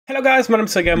Hello guys, my name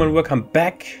is Gamer and welcome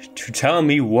back to Tell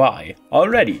Me Why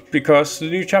already, because the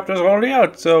new chapter is already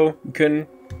out, so we can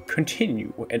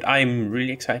continue, and I'm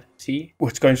really excited to see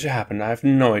what's going to happen. I have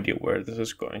no idea where this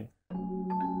is going.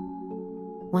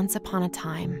 Once upon a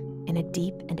time, in a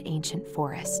deep and ancient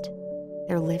forest,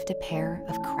 there lived a pair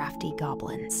of crafty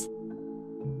goblins.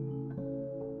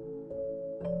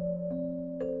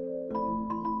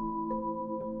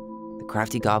 The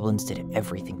crafty goblins did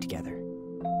everything together,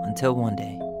 until one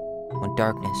day, when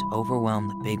darkness overwhelmed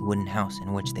the big wooden house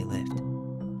in which they lived.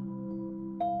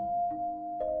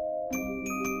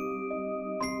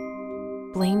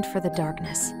 Blamed for the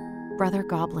darkness, Brother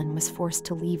Goblin was forced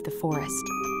to leave the forest,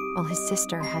 while his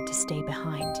sister had to stay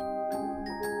behind.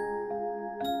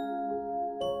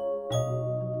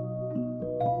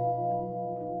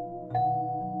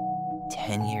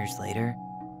 Ten years later,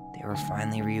 they were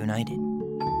finally reunited,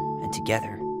 and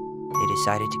together, they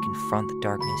decided to confront the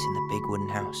darkness in the big wooden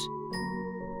house.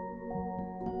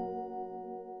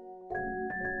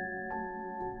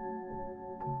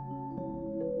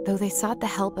 Though they sought the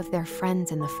help of their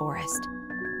friends in the forest,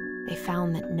 they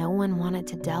found that no one wanted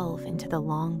to delve into the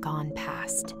long-gone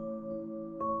past.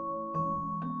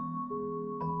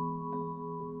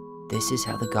 This is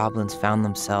how the goblins found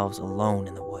themselves alone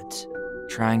in the woods,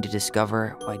 trying to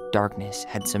discover why darkness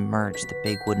had submerged the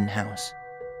big wooden house.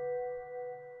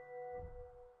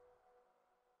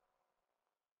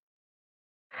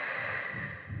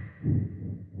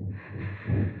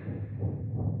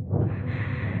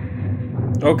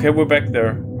 Okay, we're back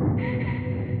there.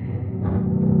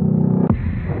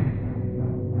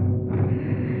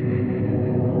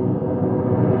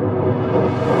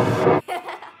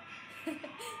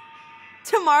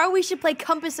 Tomorrow we should play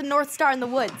Compass and North Star in the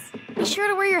woods. Be sure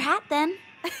to wear your hat then.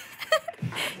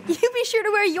 You be sure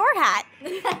to wear your hat.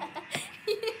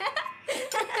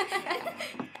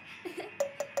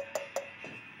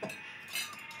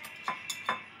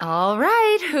 All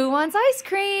right, who wants ice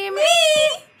cream? Me!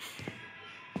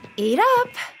 Eat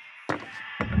up.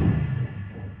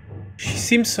 She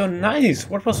seems so nice.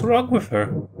 What was wrong with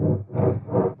her?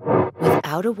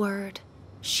 Without a word,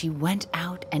 she went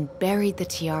out and buried the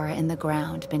tiara in the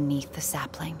ground beneath the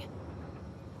sapling.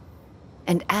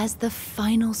 And as the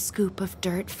final scoop of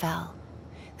dirt fell,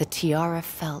 the tiara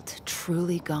felt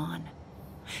truly gone,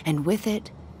 and with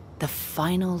it, the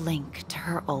final link to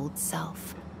her old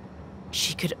self.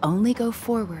 She could only go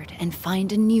forward and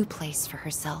find a new place for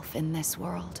herself in this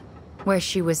world, where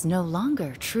she was no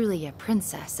longer truly a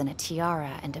princess in a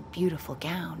tiara and a beautiful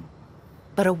gown,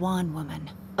 but a wan woman,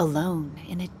 alone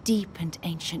in a deep and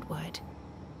ancient wood.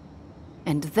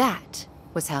 And that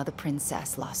was how the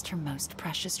princess lost her most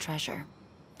precious treasure,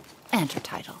 and her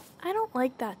title. I don't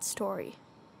like that story.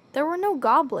 There were no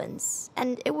goblins,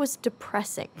 and it was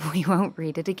depressing. We won't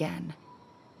read it again.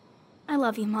 I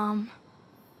love you, Mom.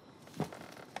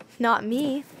 Not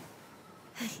me.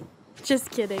 Just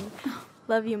kidding.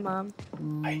 Love you, Mom.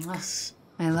 Yikes.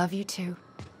 I love you too.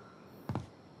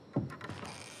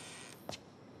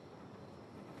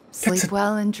 Sleep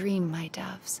well and dream, my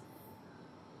doves.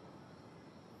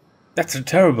 That's a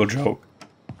terrible joke.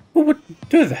 Who would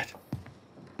do that?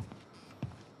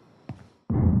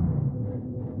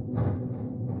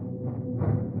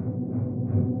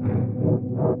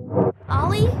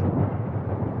 Ollie?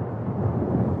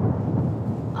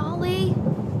 Ollie?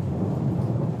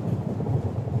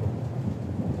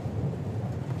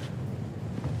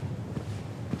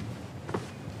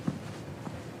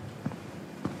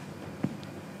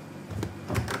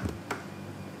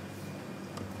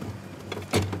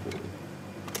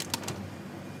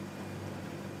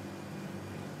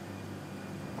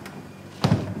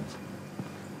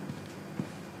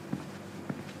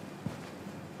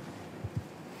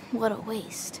 What a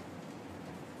waste.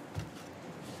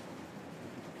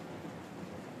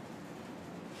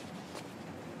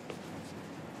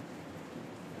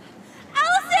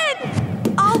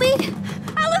 Allison! Ollie!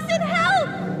 Allison, help!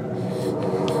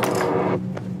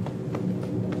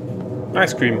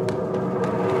 Ice cream.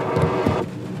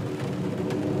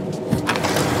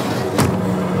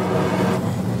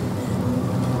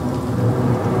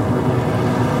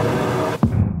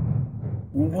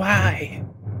 Why?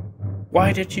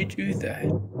 Why did you do that?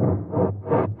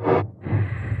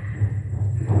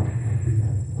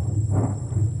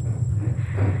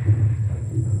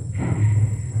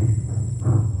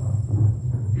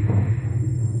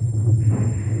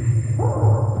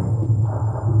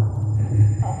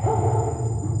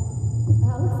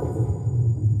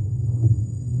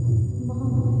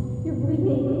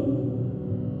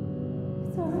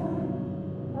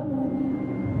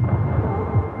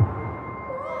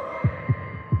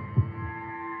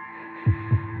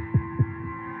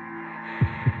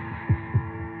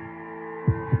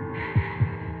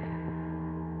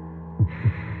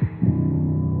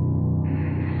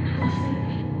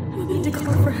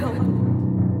 call for help.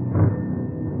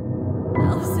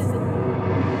 Allison.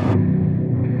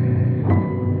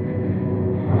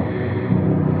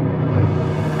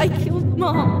 I killed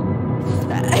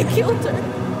Mom. I killed her.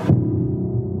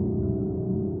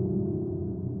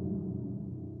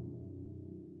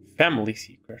 Family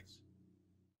secrets.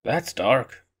 That's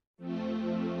dark.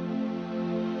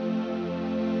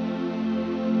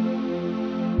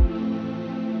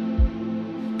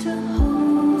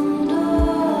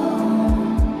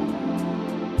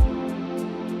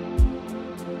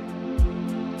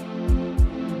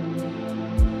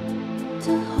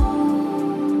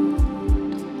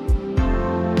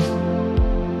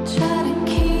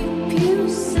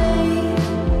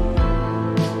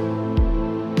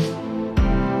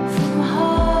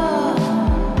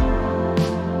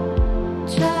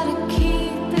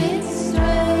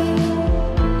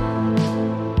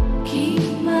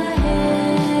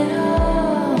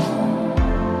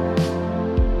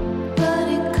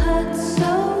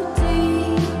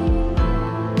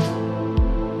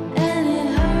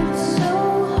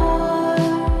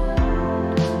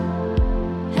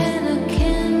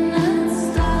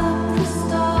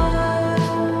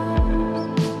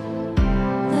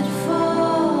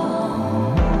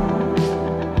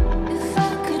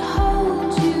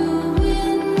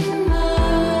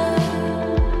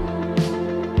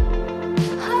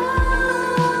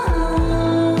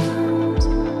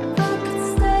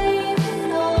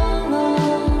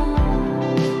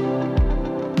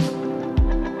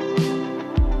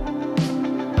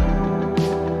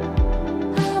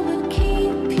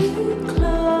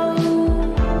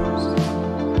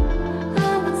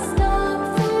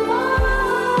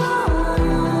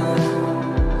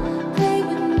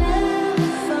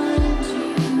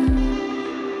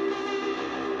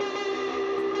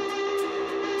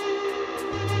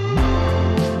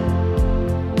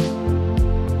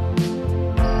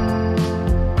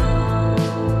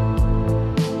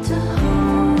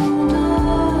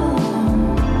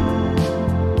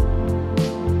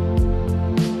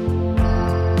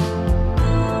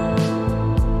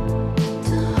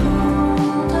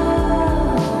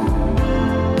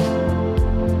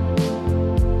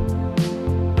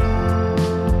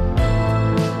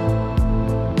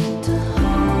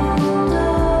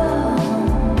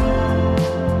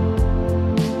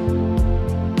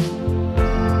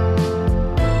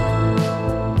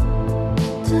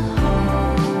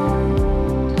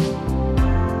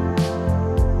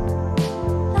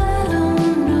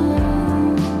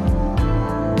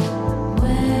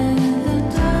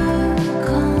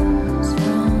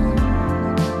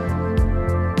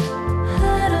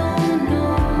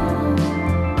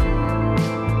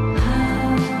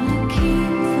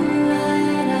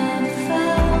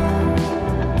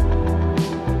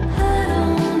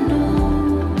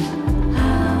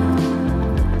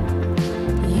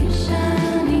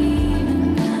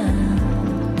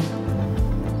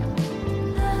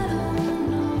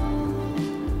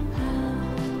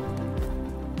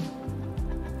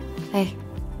 Hey.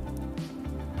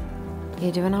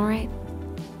 You doing all right?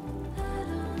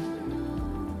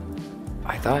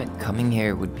 I thought coming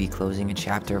here would be closing a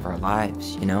chapter of our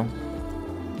lives, you know?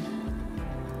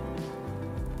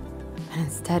 And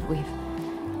instead, we've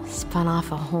spun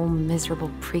off a whole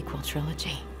miserable prequel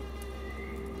trilogy.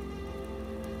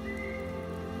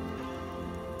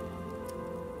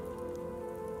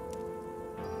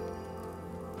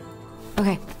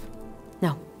 Okay.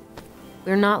 No.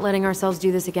 We're not letting ourselves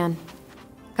do this again.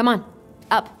 Come on.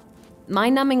 Up.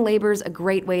 Mind-numbing labor's a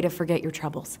great way to forget your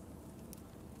troubles.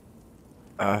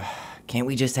 Can't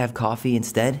we just have coffee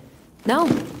instead? No.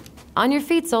 On your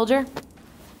feet, soldier.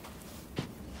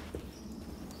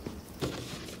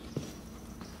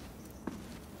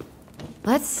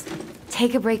 Let's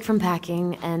take a break from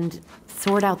packing and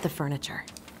sort out the furniture.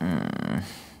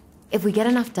 If we get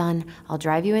enough done, I'll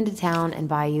drive you into town and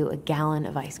buy you a gallon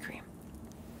of ice cream.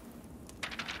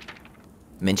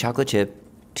 Mint chocolate chip,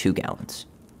 2 gallons.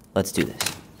 Let's do this.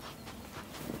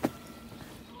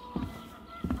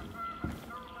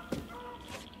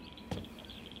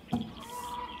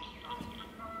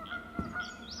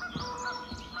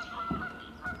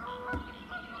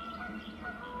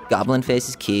 Goblin face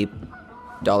is keep,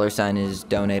 $sign is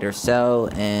donate or sell,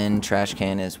 and trash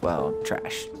can is, well,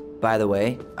 trash. By the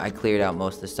way, I cleared out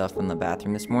most of the stuff from the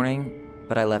bathroom this morning,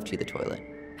 but I left you the toilet.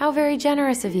 How very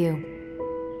generous of you.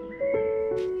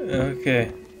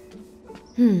 Okay.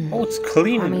 Oh, it's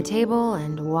clean. Army table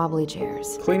and wobbly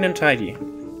chairs. Clean and tidy.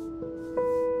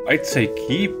 I'd say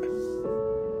keep.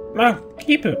 No,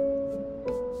 keep it.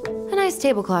 A nice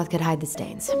tablecloth could hide the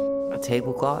stains. A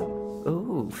tablecloth?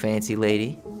 Ooh, fancy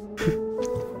lady.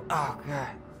 Oh, God.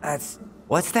 That's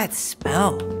What's that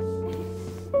smell?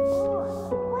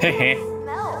 Hehe.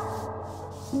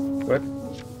 What?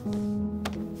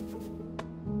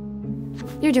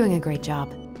 You're doing a great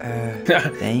job.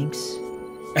 Thanks.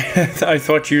 I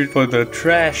thought you'd put the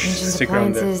trash Ancient sticker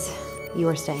on there. appliances, you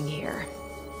are staying here.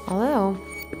 Although,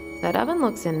 that oven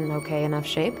looks in okay enough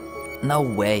shape. No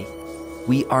way.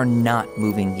 We are not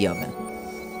moving the oven.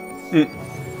 Ooh,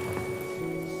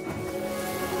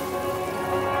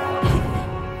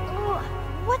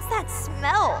 what's that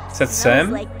smell? Is that Smells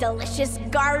Sam? like delicious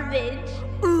garbage.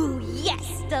 Ooh,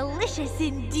 yes, delicious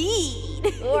indeed.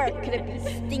 Or could it be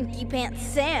Stinky Pants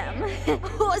Sam?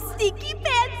 Oh, Stinky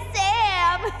Pants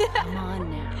Sam! Come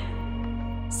on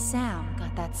now. Sam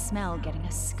got that smell getting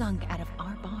a skunk out of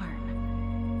our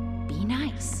barn. Be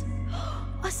nice.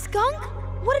 A skunk?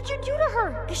 What did you do to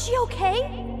her? Is she okay?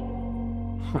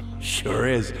 Sure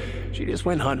is. She just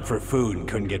went hunting for food and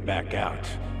couldn't get back out.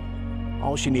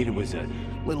 All she needed was a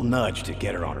little nudge to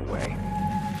get her on her way.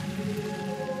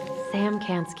 Sam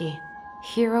Kansky,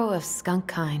 hero of skunk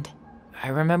kind. I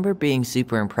remember being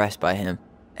super impressed by him,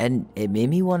 and it made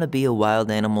me want to be a wild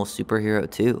animal superhero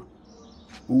too.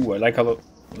 Ooh, I like how the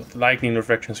lightning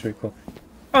reflection is really cool.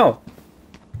 Oh,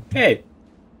 hey.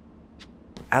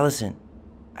 Allison,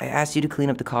 I asked you to clean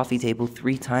up the coffee table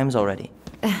 3 times already.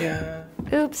 Yeah,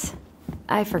 Oops,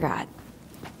 I forgot.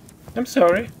 I'm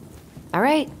sorry. All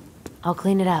right, I'll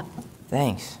clean it up.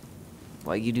 Thanks.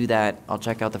 While you do that, I'll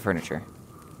check out the furniture.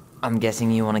 I'm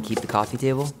guessing you want to keep the coffee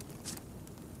table?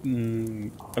 I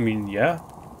mean, yeah.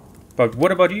 But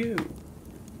what about you?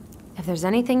 If there's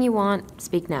anything you want,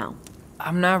 speak now.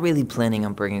 I'm not really planning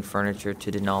on bringing furniture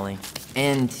to Denali.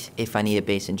 And if I need a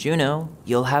base in Juneau,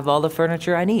 you'll have all the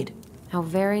furniture I need. How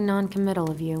very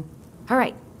non-committal of you. All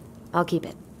right, I'll keep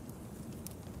it.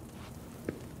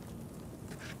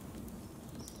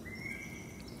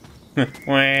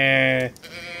 Wah.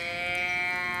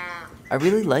 I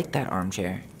really like that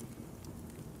armchair.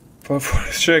 For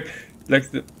a check, like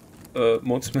the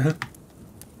mold smell.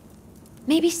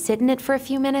 Maybe sit in it for a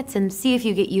few minutes and see if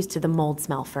you get used to the mold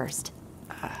smell first.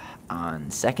 On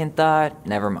second thought,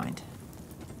 never mind.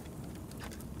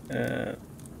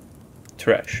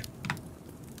 Trash.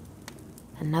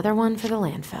 Another one for the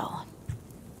landfill.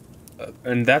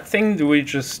 And that thing, do we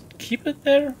just keep it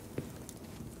there?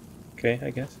 Okay,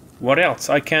 I guess. What else?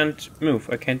 I can't move.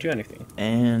 I can't do anything.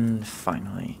 And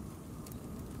finally,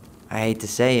 I hate to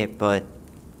say it, but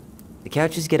the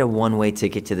couches get a one-way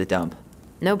ticket to the dump.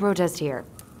 No protest here.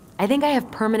 I think I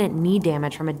have permanent knee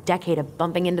damage from a decade of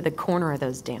bumping into the corner of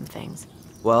those damn things.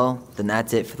 Well, then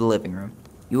that's it for the living room.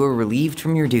 You are relieved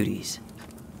from your duties.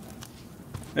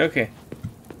 Okay.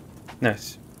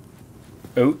 Nice.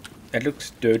 Oh, that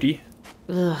looks dirty.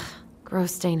 Ugh,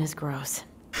 gross stain is gross.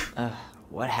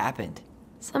 What happened?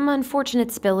 Some unfortunate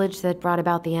spillage that brought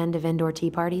about the end of indoor tea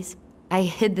parties. I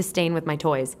hid the stain with my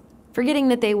toys, forgetting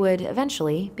that they would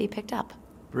eventually be picked up.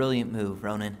 Brilliant move,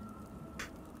 Ronan.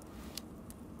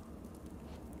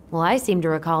 Well, I seem to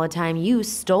recall a time you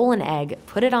stole an egg,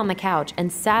 put it on the couch,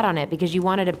 and sat on it because you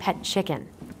wanted a pet chicken.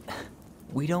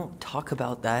 We don't talk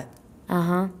about that.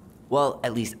 Uh-huh. Well,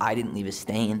 at least I didn't leave a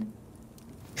stain.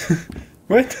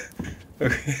 What?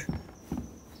 Okay.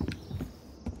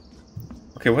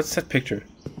 Okay, what's that picture?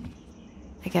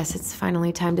 I guess it's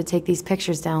finally time to take these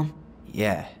pictures down.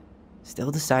 Yeah,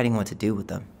 still deciding what to do with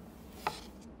them.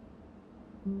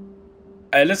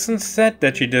 Allison said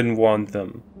that she didn't want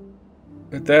them.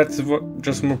 But that's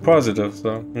just more positive,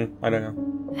 so I don't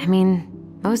know. I mean,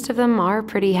 most of them are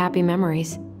pretty happy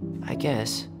memories. I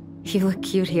guess. You look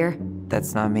cute here.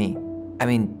 That's not me. I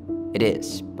mean, it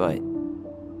is, but...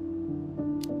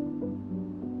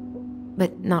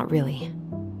 But not really.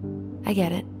 I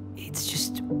get it. It's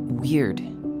just weird.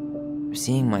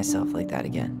 Seeing myself like that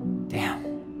again.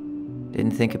 Damn.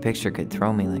 Didn't think a picture could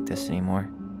throw me like this anymore.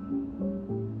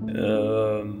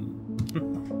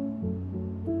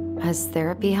 Has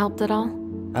therapy helped at all?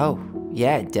 Oh,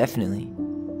 yeah, definitely.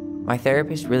 My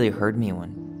therapist really heard me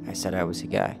when I said I was a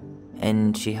guy.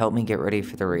 And she helped me get ready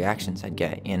for the reactions I'd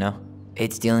get, you know?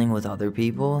 It's dealing with other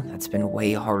people that's been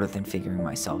way harder than figuring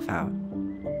myself out.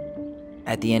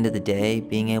 At the end of the day,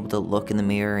 being able to look in the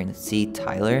mirror and see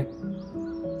Tyler,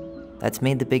 that's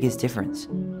made the biggest difference.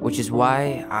 Which is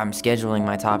why I'm scheduling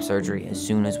my top surgery as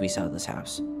soon as we sell this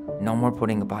house. No more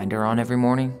putting a binder on every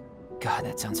morning. God,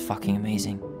 that sounds fucking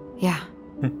amazing. Yeah,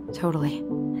 totally.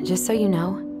 And just so you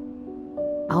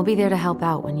know, I'll be there to help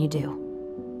out when you do.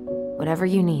 Whatever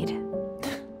you need.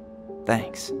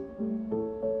 Thanks.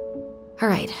 All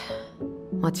right.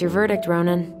 What's your verdict,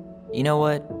 Ronan? You know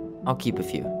what? I'll keep a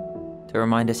few. To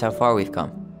remind us how far we've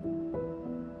come.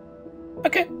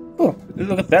 Okay, cool.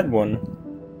 Look at that one.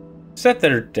 Is that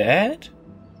their dad?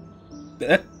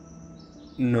 That...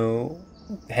 No.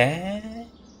 Huh?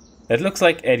 That looks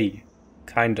like Eddie.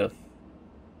 Kind of.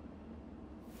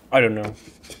 I don't know.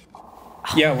 Oh,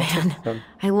 Yeah, what's man. up?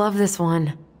 I love this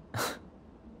one.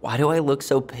 Why do I look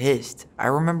so pissed? I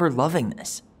remember loving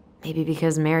this. Maybe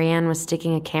because Marianne was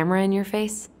sticking a camera in your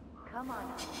face? Come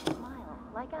on, smile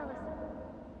like Allison.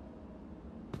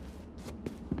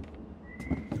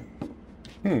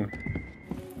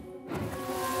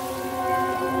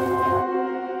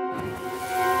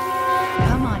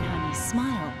 Come on, honey,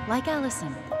 smile like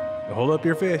Allison. Hold up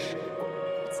your fish.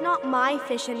 It's not my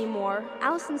fish anymore.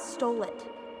 Allison stole it.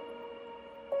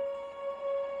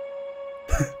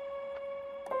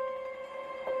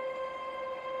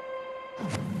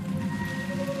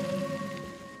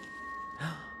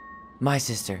 My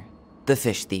sister, the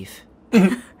fish thief.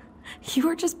 You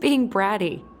were just being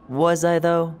bratty. Was I,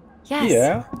 though? Yes.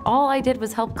 Yeah. All I did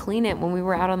was help clean it when we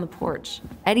were out on the porch.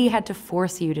 Eddie had to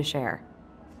force you to share.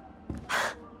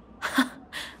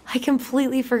 I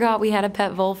completely forgot we had a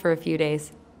pet vole for a few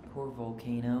days. Poor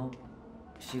Volcano.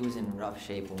 She was in rough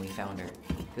shape when we found her.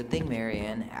 Good thing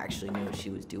Marianne actually knew what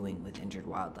she was doing with injured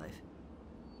wildlife.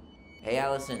 Hey,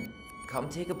 Allison, come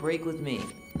take a break with me.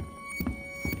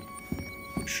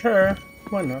 Sure.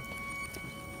 Why not?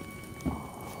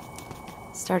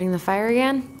 Starting the fire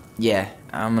again? Yeah,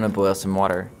 I'm gonna boil some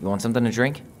water. You want something to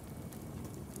drink?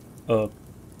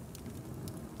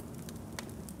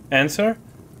 Answer?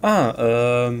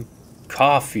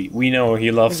 Coffee. We know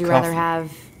he loves Would you coffee. rather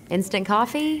have instant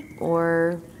coffee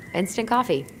or instant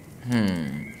coffee?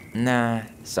 Nah,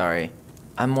 sorry.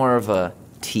 I'm more of a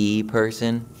tea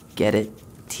person. Get it?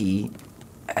 Tea.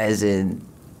 As in,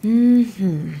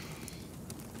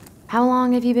 How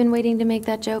long have you been waiting to make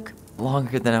that joke?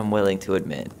 longer than I'm willing to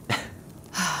admit.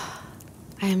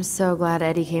 I am so glad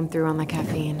Eddie came through on the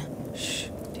caffeine. Shh,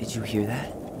 did you hear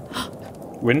that?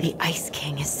 Wind? The Ice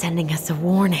King is sending us a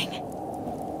warning.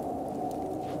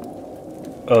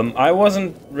 I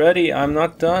wasn't ready. I'm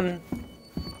not done.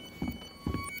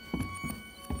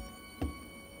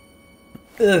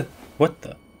 Ugh. What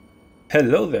the?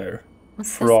 Hello there.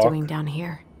 What's Frog. this doing down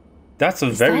here? That's a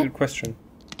very that- good question.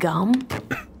 Gum?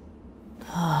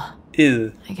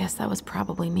 Ew. I guess that was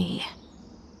probably me.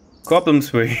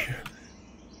 Goblins were here.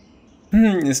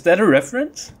 Is that a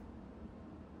reference?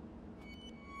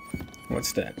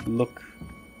 What's that? Look.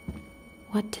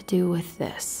 What to do with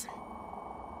this?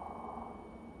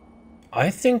 I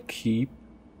think keep.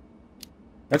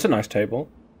 That's a nice table.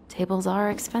 Tables are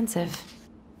expensive.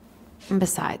 And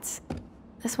besides,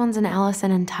 this one's an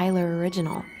Allison and Tyler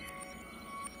original.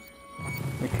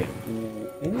 Okay.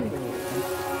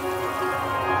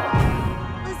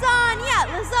 Lasagna!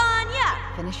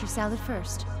 Lasagna! Finish your salad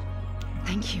first.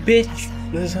 Thank you, Bitch. Tessa.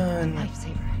 Lasagna.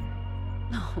 Lifesaver.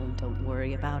 Oh, don't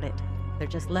worry about it. They're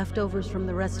just leftovers from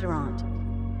the restaurant.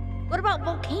 What about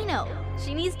Volcano?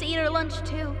 She needs to eat her lunch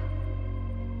too.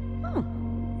 Oh,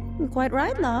 quite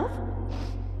right, love.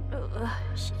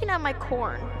 She can have my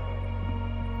corn.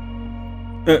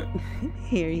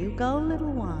 Here you go,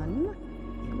 little one.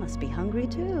 You must be hungry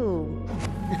too.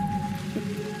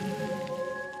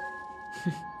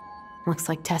 Looks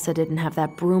like Tessa didn't have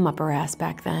that broom up her ass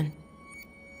back then.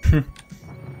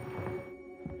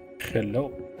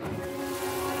 Hello.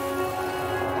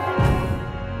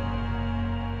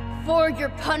 For your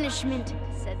punishment,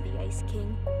 said the Ice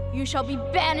King, you shall be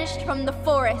banished from the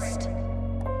forest.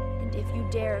 And if you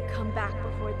dare come back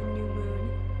before the new moon,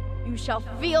 you shall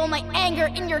feel my anger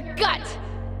in your gut.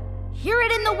 Hear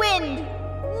it in the wind.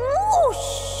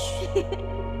 Whoosh!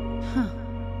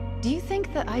 Do you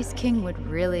think the Ice King would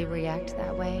really react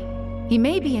that way? He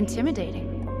may be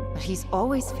intimidating, but he's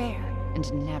always fair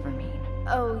and never mean.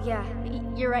 Oh, yeah,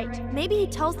 you're right. Maybe he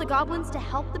tells the goblins to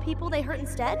help the people they hurt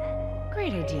instead?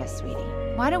 Great idea, sweetie.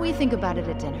 Why don't we think about it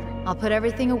at dinner? I'll put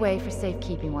everything away for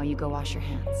safekeeping while you go wash your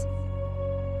hands.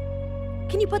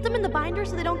 Can you put them in the binder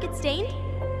so they don't get stained?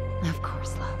 Of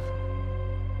course, love.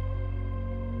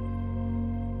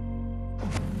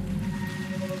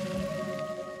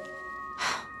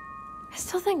 I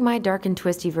still think my dark and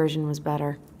twisty version was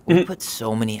better. We put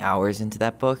so many hours into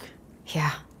that book.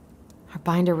 Yeah. Our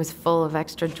binder was full of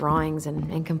extra drawings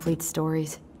and incomplete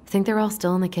stories. Think they're all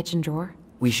still in the kitchen drawer?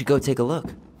 We should go take a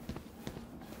look.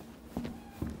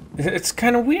 It's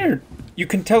kind of weird. You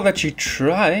can tell that she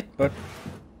tried, but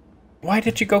why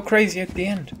did she go crazy at the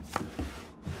end?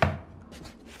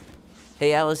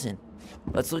 Hey, Allison,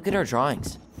 let's look at our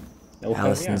drawings. Oh, hell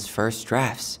Allison's first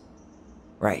drafts.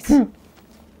 Right.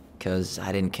 Because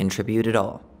I didn't contribute at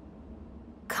all.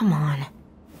 Come on.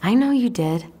 I know you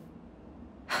did.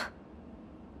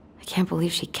 I can't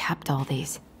believe she kept all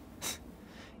these.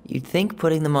 You'd think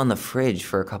putting them on the fridge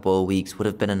for a couple of weeks would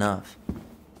have been enough.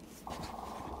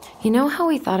 You know how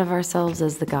we thought of ourselves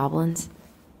as the goblins?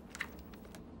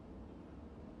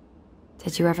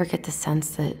 Did you ever get the sense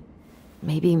that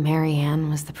maybe Mary Ann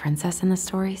was the princess in the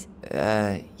stories?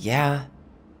 Yeah.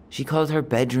 She called her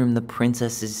bedroom the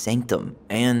princess's sanctum,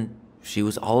 and she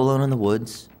was all alone in the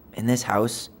woods, in this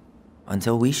house,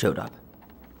 until we showed up.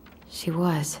 She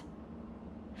was.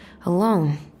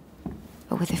 Alone,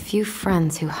 but with a few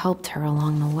friends who helped her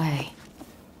along the way.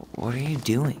 What are you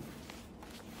doing?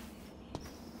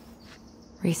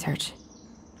 Research.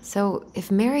 So, if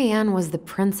Mary Ann was the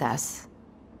princess,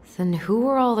 then who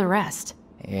were all the rest?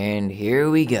 And here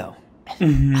we go.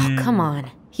 Oh, come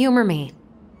on. Humor me.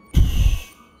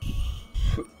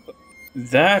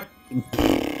 That...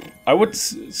 I would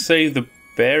say the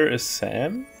bear is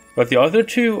Sam, but the other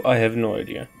two, I have no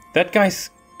idea. That guy's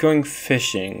going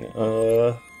fishing.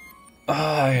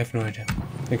 I have no idea.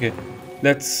 Okay,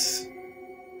 let's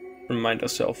remind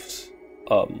ourselves.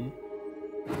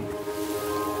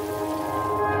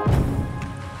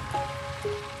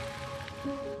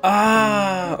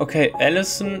 Okay,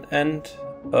 Allison and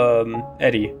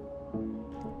Eddie.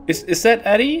 Is that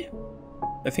Eddie?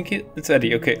 I think it's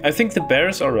Eddie. Okay, I think the bear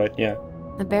is alright, yeah.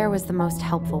 The bear was the most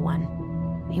helpful one.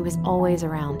 He was always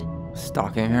around.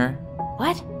 Stalking her?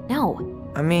 What? No.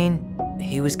 I mean,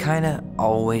 he was kinda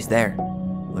always there,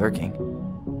 lurking.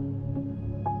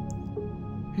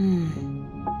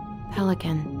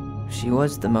 Pelican. She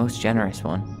was the most generous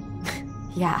one.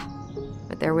 Yeah,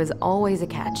 but there was always a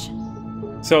catch.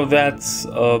 So that's,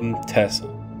 Tessa.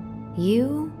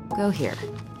 You go here.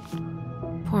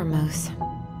 Poor Moose.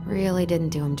 Really didn't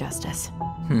do him justice.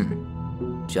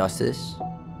 Justice?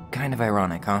 Kind of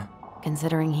ironic, huh?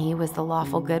 Considering he was the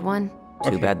lawful good one.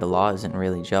 Too bad the law isn't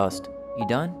really just. You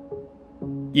done?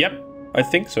 Yep, I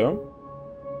think so.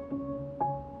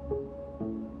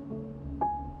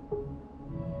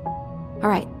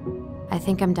 Alright, I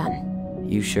think I'm done.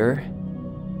 You sure?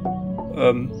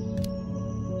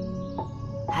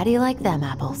 How do you like them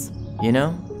apples? You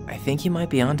know, I think you might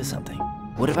be onto something.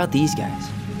 What about these guys?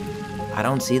 I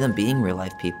don't see them being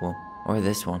real-life people. Or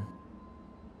this one.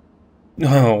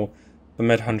 No, the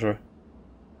Mad Hunter.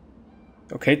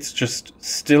 Okay, it's just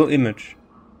still image.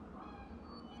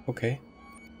 Okay.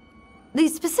 The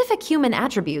specific human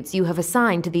attributes you have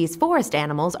assigned to these forest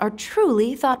animals are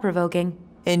truly thought-provoking.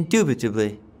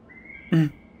 Indubitably.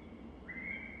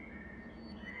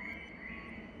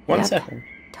 One second.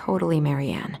 Totally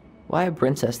Mary Ann. Why a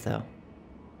princess, though?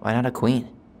 Why not a queen?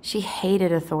 She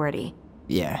hated authority.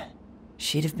 Yeah,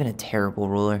 she'd have been a terrible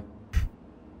ruler.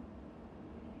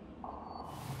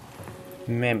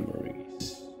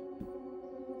 Memories.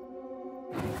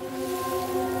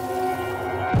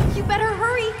 You better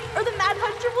hurry, or the Mad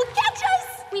Hunter will catch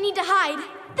us! We need to hide.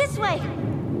 This way!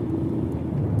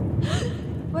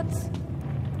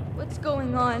 What's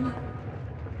going on?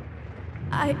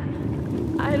 I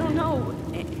don't know.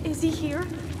 Is he here?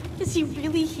 Is he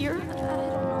really here?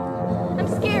 I'm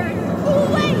scared. Go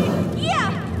away!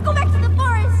 Yeah! Go back to the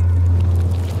forest!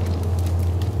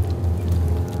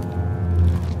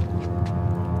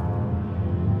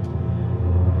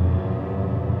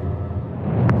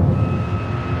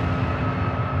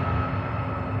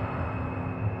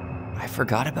 I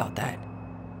forgot about that.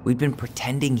 We'd been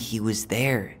pretending he was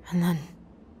there. And then,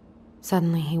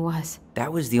 suddenly he was.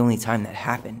 That was the only time that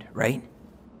happened, right?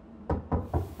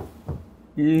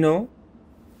 No.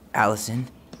 Allison.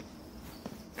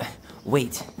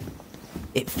 Wait.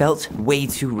 It felt way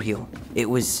too real. It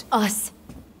was... Us.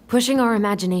 Pushing our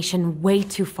imagination way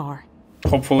too far.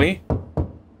 Hopefully.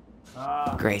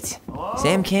 Great.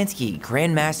 Sam Kansky,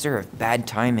 Grandmaster of Bad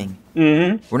Timing.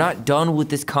 Mm-hmm. We're not done with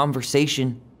this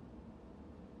conversation.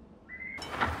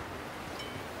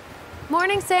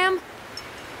 Morning, Sam.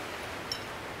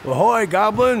 Ahoy,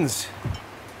 goblins!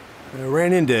 I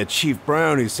ran into Chief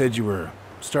Brown, who said you were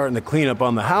starting the cleanup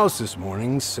on the house this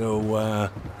morning, so,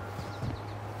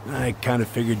 I kind of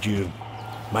figured you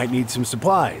might need some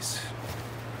supplies.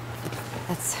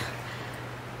 That's...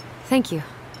 Thank you.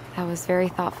 That was very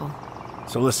thoughtful.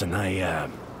 So listen, I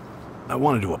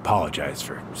wanted to apologize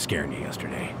for scaring you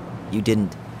yesterday. You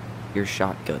didn't. Your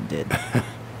shotgun did.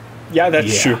 Yeah,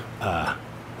 that's true.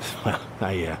 Well,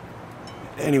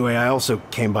 anyway, I also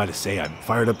came by to say I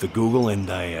fired up the Google and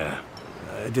I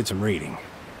did some reading.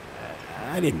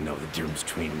 I didn't know the difference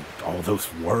between all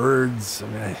those words. I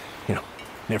mean,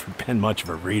 never been much of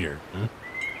a reader. Huh?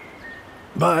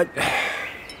 But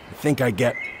I think I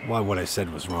get why what I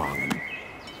said was wrong, and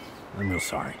I'm real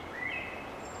sorry.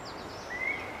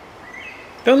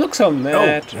 Don't look so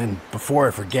mad. Oh, and before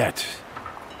I forget,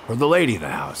 we're the lady of the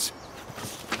house.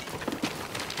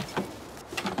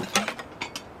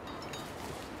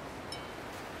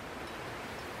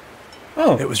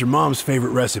 Oh. It was your mom's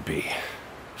favorite recipe.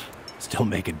 Still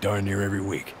make it darn near every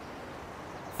week.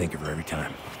 Think of her every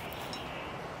time.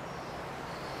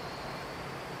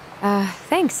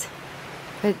 Thanks.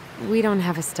 But we don't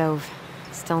have a stove.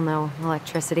 Still no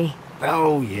electricity.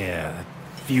 Oh, yeah. That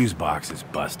fuse box is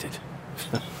busted.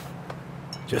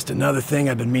 Just another thing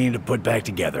I've been meaning to put back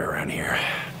together around here.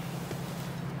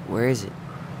 Where is it?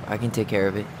 I can take care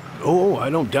of it. Oh, I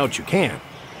don't doubt you can.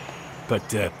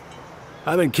 But,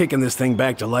 I've been kicking this thing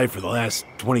back to life for the last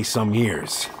 20-some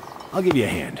years. I'll give you a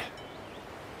hand.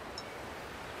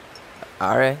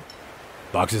 All right.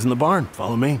 Box is in the barn.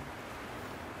 Follow me.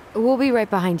 We'll be right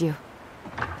behind you.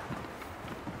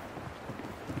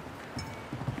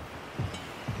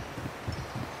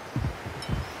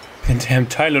 And damn,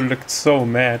 Tyler looked so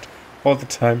mad all the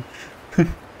time.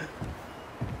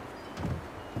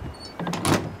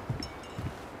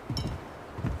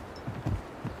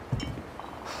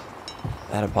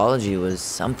 That apology was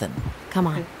something. Come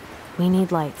on. We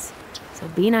need lights. So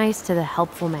be nice to the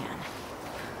helpful man.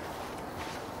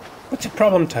 What's your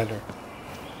problem, Tyler?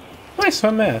 Why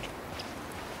so mad?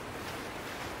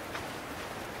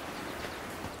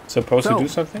 Supposed to do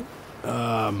something?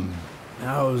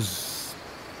 How's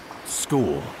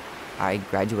school? I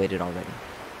graduated already.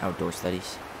 Outdoor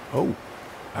studies. Oh,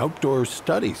 outdoor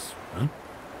studies, huh?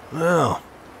 Well,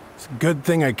 it's a good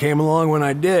thing I came along when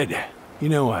I did. You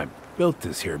know, I built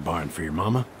this here barn for your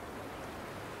mama.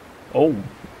 Oh.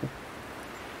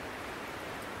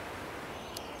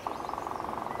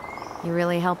 You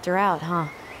really helped her out, huh?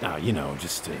 Now, you know,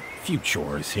 just a few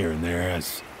chores here and there.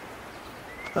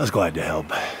 I was glad to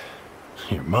help.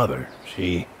 Your mother,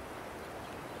 she...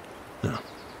 No.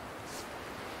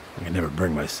 I could never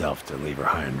bring myself to leave her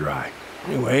high and dry.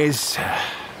 Anyways,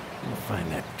 I'll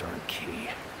find that darn key.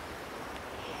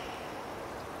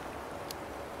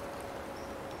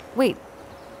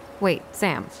 Wait,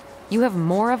 Sam. You have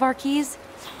more of our keys?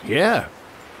 Yeah.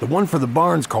 The one for the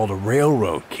barn's called a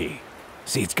railroad key.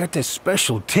 See, it's got this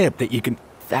special tip that you can...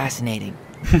 Fascinating.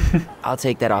 I'll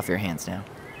take that off your hands now.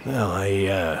 Well,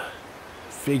 I,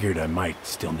 figured I might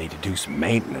still need to do some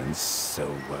maintenance,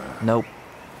 so, Nope.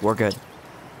 We're good.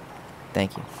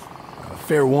 Thank you.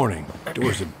 Fair warning.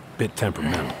 Door's a bit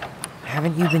temperamental.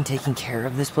 Haven't you been taking care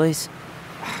of this place?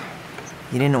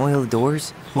 You didn't oil the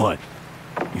doors? What?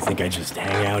 You think I just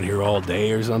hang out here all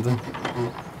day or something?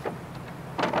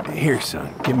 Here,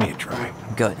 son, give me a try.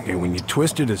 Good. Okay, when you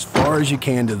twist it as far as you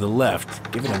can to the left,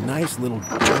 give it a nice little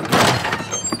jerk.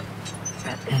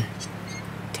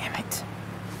 Damn it.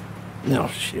 No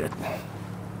shit.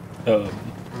 Oh,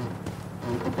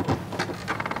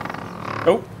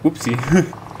 whoopsie.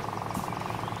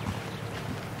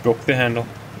 Broke the handle.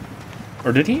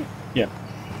 Or did he? Yeah.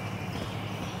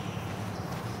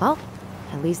 Well,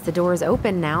 at least the door's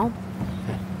open now.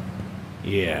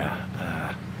 Yeah,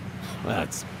 well,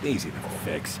 it's easy to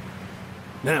fix.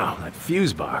 Now, that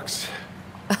fuse box.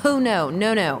 Oh,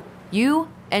 no. You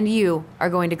and you are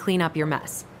going to clean up your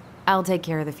mess. I'll take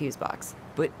care of the fuse box.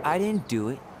 But I didn't do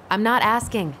it. I'm not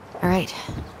asking. All right.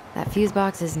 That fuse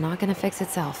box is not going to fix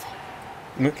itself.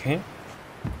 Okay.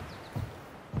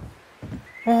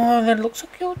 Oh, that looks so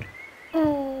cute.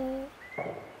 Oh.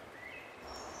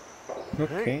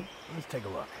 Okay. Hey, let's take a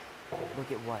look.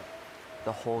 Look at what?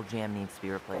 The whole jam needs to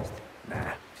be replaced.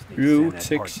 Nah, just need to Route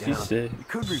sand that part down. 66. We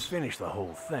could refinish the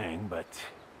whole thing, but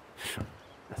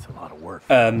that's a lot of work.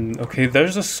 Okay,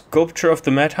 there's a sculpture of the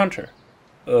Mad Hunter.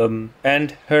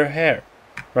 And her hair.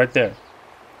 Right there.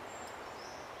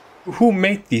 Who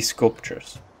made these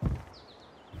sculptures?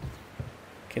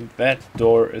 Okay, that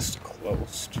door is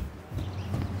closed.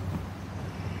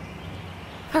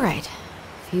 All right.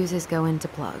 Fuses go into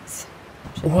plugs.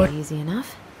 Should What? be easy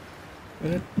enough.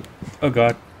 Oh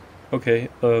god. Okay,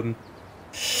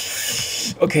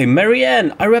 Okay,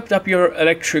 Marianne, I wrapped up your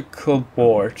electrical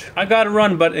board. I gotta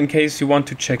run, but in case you want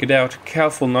to check it out,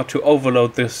 careful not to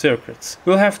overload the circuits.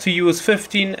 We'll have to use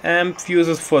 15 amp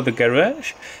fuses for the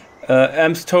garage.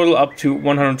 Amps total up to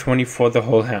 120 for the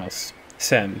whole house.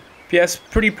 Sam. P.S.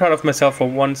 Pretty proud of myself for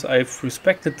once I've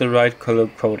respected the right color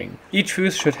coding. Each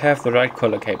fuse should have the right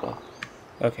color cable.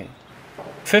 Okay.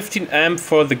 15 amp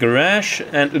for the garage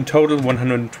and in total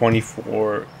 120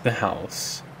 for the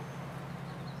house.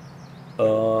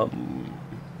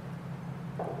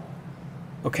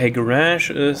 Okay, garage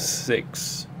is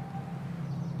 6.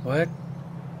 What?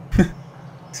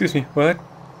 Excuse me, what?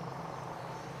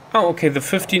 Oh, okay, the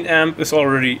 15 amp is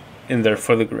already in there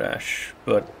for the garage,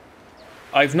 but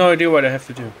I have no idea what I have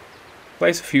to do.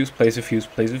 Place a fuse, place a fuse,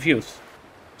 place a fuse.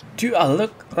 Do I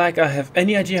look like I have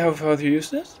any idea how to use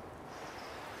this?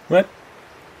 What?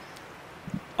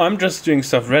 I'm just doing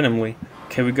stuff randomly.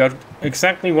 Okay, we got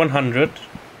exactly 100.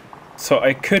 So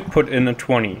I could put in a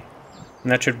 20.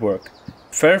 And that should work.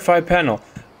 Verify panel.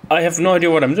 I have no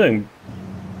idea what I'm doing.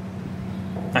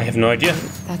 I have no idea.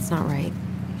 That's not right.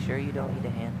 You sure you don't need a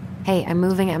hand? Hey, I'm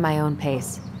moving at my own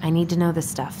pace. I need to know this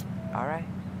stuff. All right.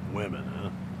 Women, huh?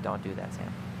 Don't do that,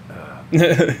 Sam.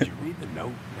 Did you read the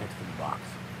note next to the box?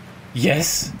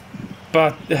 Yes.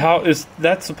 But how is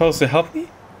that supposed to help me?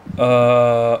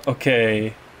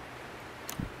 Okay.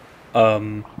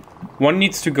 One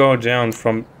needs to go down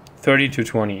from 30 to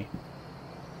 20.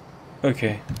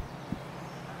 Okay.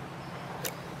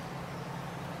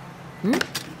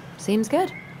 Seems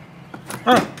good.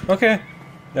 Ah, okay.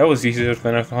 That was easier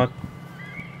than I thought.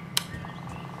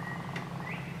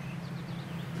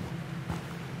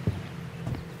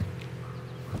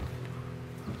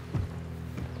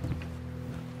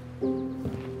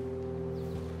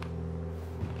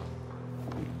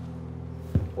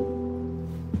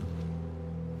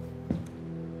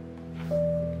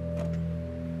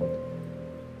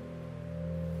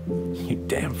 You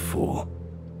damn fool.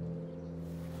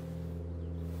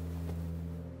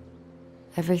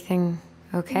 Everything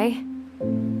okay?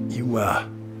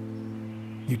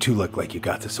 You two look like you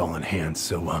got this all in hand,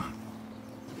 so,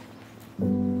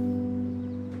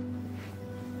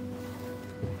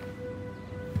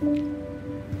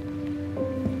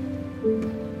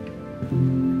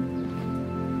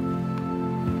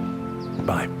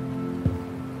 bye.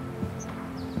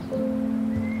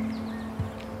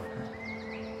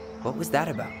 What was that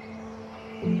about?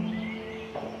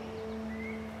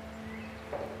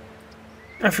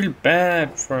 I feel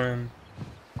bad for him.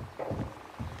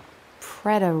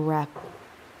 Preda-rep.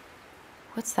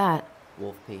 What's that?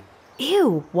 Wolf pee.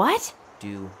 Ew, what?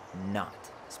 Do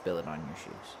not spill it on your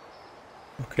shoes.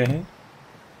 Okay.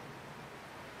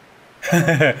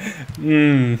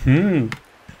 Mm-hmm.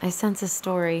 I sense a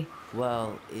story.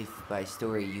 Well, if by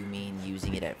story you mean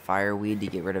using it at fireweed to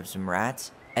get rid of some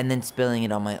rats, and then spilling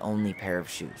it on my only pair of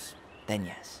shoes, then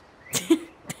yes.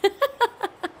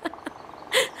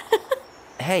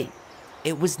 Hey,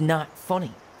 it was not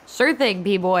funny. Sure thing,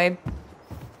 B-boy.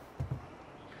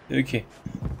 Okay.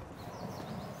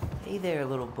 Hey there,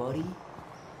 little buddy.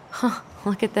 Huh,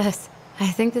 look at this. I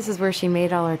think this is where she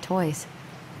made all her toys.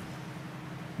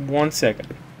 1 second.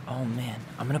 Oh man,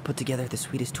 I'm gonna put together the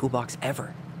sweetest toolbox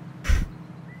ever.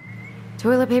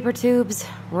 Toilet paper tubes,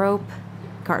 rope,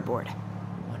 cardboard.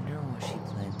 Wonder what she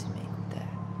planned to make with that.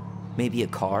 Maybe a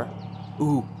car?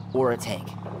 Ooh, or a tank.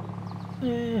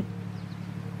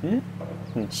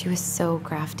 She was so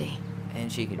crafty.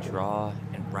 And she could draw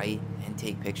and write and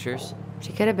take pictures.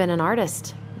 She could have been an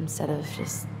artist instead of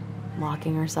just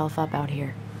locking herself up out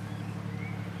here.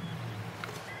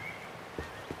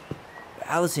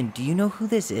 Allison, do you know who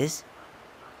this is?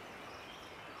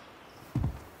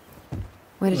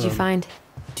 What did you find?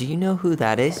 Do you know who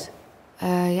that is?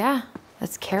 Yeah.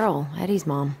 That's Carol, Eddie's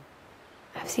mom.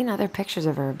 I've seen other pictures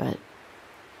of her, but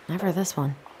never this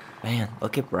one. Man,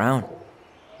 look at Brown.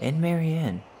 And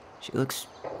Marianne. She looks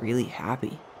really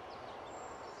happy.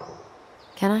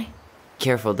 Can I?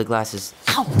 Careful, the glass is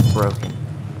broken.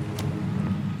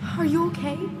 Are you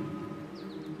okay?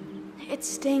 It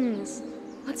stings.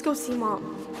 Let's go see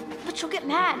Mom. But she'll get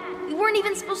mad. We weren't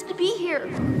even supposed to be here.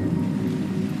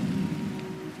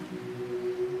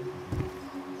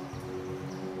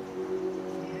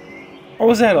 What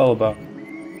was that all about?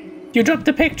 You dropped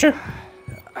the picture.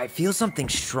 I feel something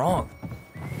strong.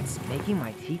 It's making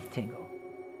my teeth tingle.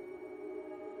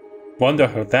 Wonder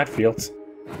how that feels.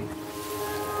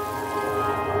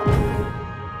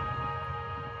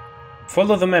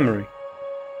 Follow the memory.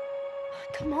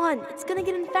 Come on, it's gonna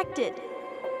get infected.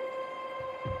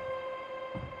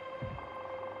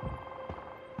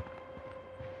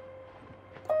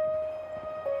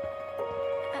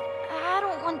 I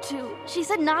don't want to. She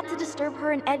said not to disturb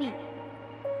her and Eddie.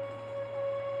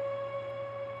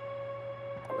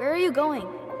 Where are you going?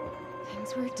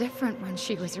 Things were different when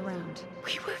she was around.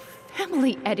 We were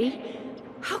family, Eddie.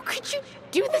 How could you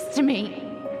do this to me?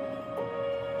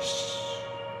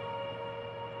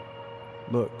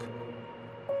 Look,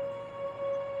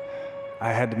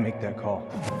 I had to make that call.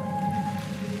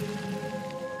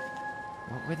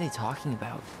 What were they talking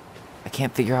about? I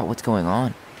can't figure out what's going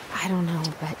on. I don't know,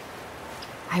 but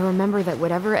I remember that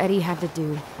whatever Eddie had to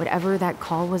do, whatever that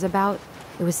call was about,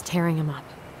 it was tearing him up.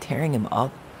 Tearing him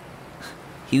up?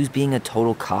 He was being a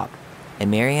total cop, and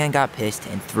Marianne got pissed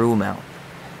and threw him out.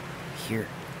 Here,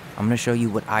 I'm gonna show you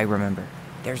what I remember.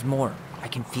 There's more. I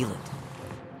can feel it.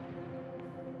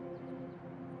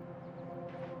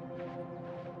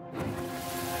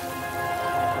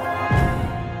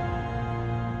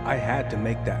 I had to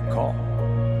make that call.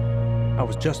 I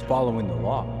was just following the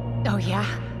law. Oh, yeah?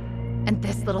 And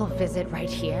this little visit right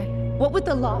here? What would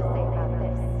the law say about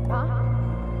this,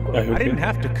 huh? I didn't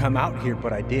have to come out here,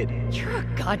 but I did. You're a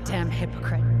goddamn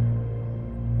hypocrite.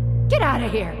 Get out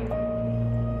of here!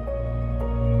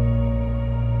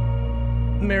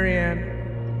 Marianne.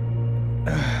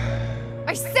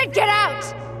 I said get out!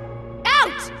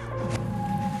 Out!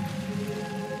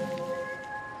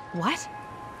 What?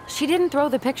 She didn't throw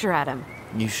the picture at him.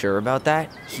 You sure about that?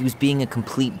 He was being a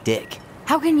complete dick.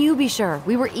 How can you be sure?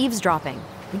 We were eavesdropping.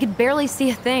 We could barely see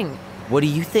a thing. What do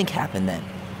you think happened then?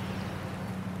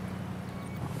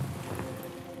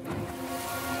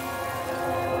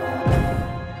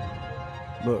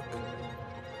 Look.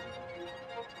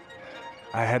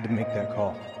 I had to make that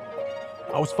call.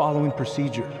 I was following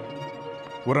procedure.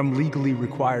 What I'm legally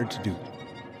required to do.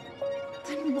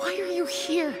 Then why are you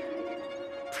here?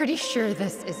 Pretty sure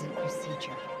this isn't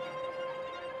procedure.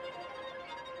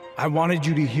 I wanted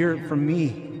you to hear it from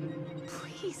me.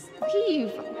 Please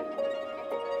leave.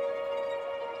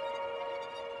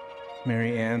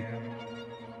 Marianne.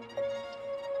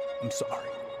 I'm sorry.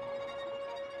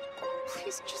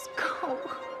 Please just go.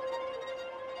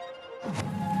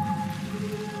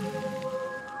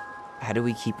 How do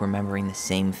we keep remembering the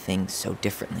same things so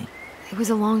differently? It was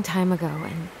a long time ago,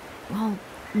 and, well,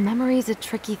 memory's a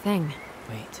tricky thing.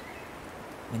 Wait,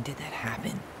 when did that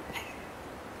happen?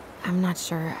 I'm not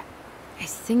sure. I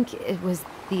think it was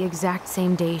the exact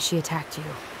same day she attacked you.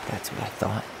 That's what I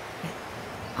thought.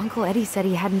 Uncle Eddie said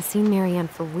he hadn't seen Marianne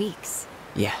for weeks.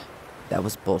 Yeah, that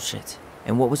was bullshit.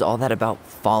 And what was all that about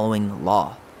following the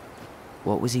law?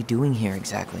 What was he doing here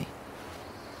exactly?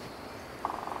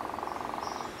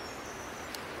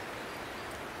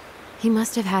 He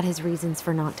must have had his reasons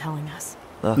for not telling us.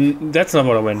 Look, That's not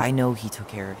what I meant. I know he took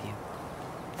care of you,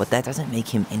 but that doesn't make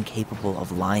him incapable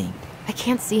of lying. I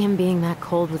can't see him being that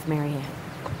cold with Marianne,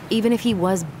 even if he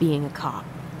was being a cop.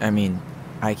 I mean,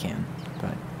 I can,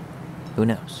 but who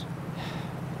knows?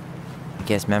 I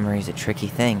guess memory's a tricky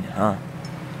thing, huh?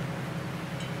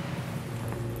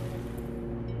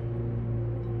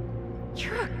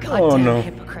 You're a goddamn no.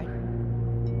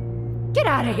 hypocrite. Get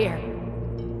out of here.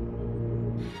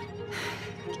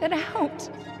 Get out.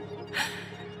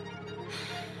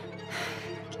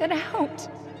 Get out.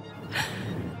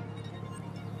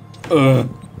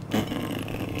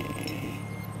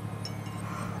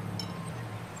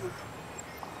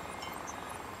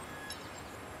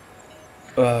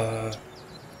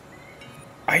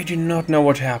 I do not know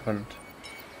what happened.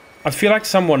 I feel like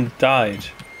someone died.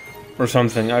 Or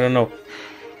something, I don't know.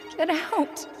 Get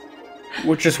out.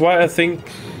 Which is why I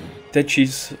think that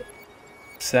she's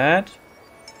sad.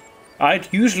 I'd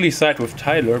usually side with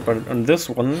Tyler, but on this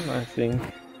one, I think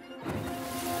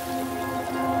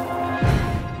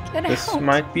Get this out.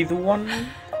 might be the one.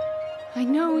 I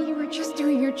know you were just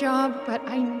doing your job, but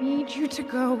I need you to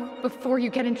go before you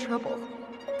get in trouble.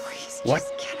 Please, What?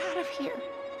 just get out of here.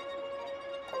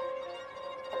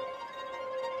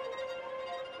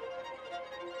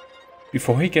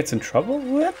 Before he gets in trouble?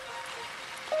 What?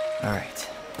 Alright.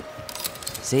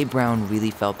 Say Brown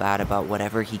really felt bad about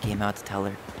whatever he came out to tell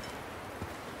her.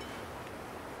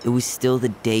 It was still the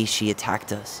day she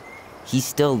attacked us. He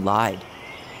still lied.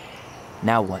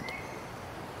 Now what?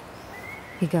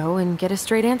 We go and get a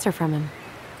straight answer from him.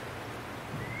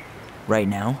 Right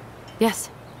now? Yes.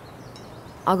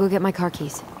 I'll go get my car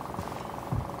keys.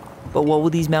 But what will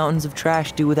these mountains of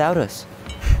trash do without us?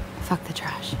 Fuck the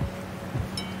trash.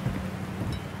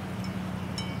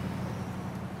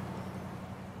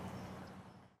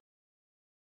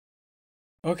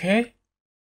 Okay.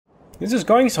 This is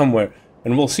going somewhere,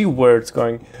 and we'll see where it's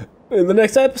going in the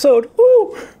next episode.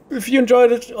 Woo! If you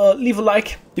enjoyed it, leave a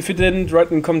like. If you didn't, write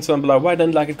in the comments down below why I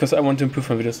didn't like it, because I want to improve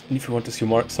my videos. And if you want to see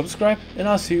more, subscribe, and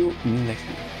I'll see you in the next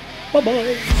video.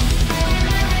 Bye-bye!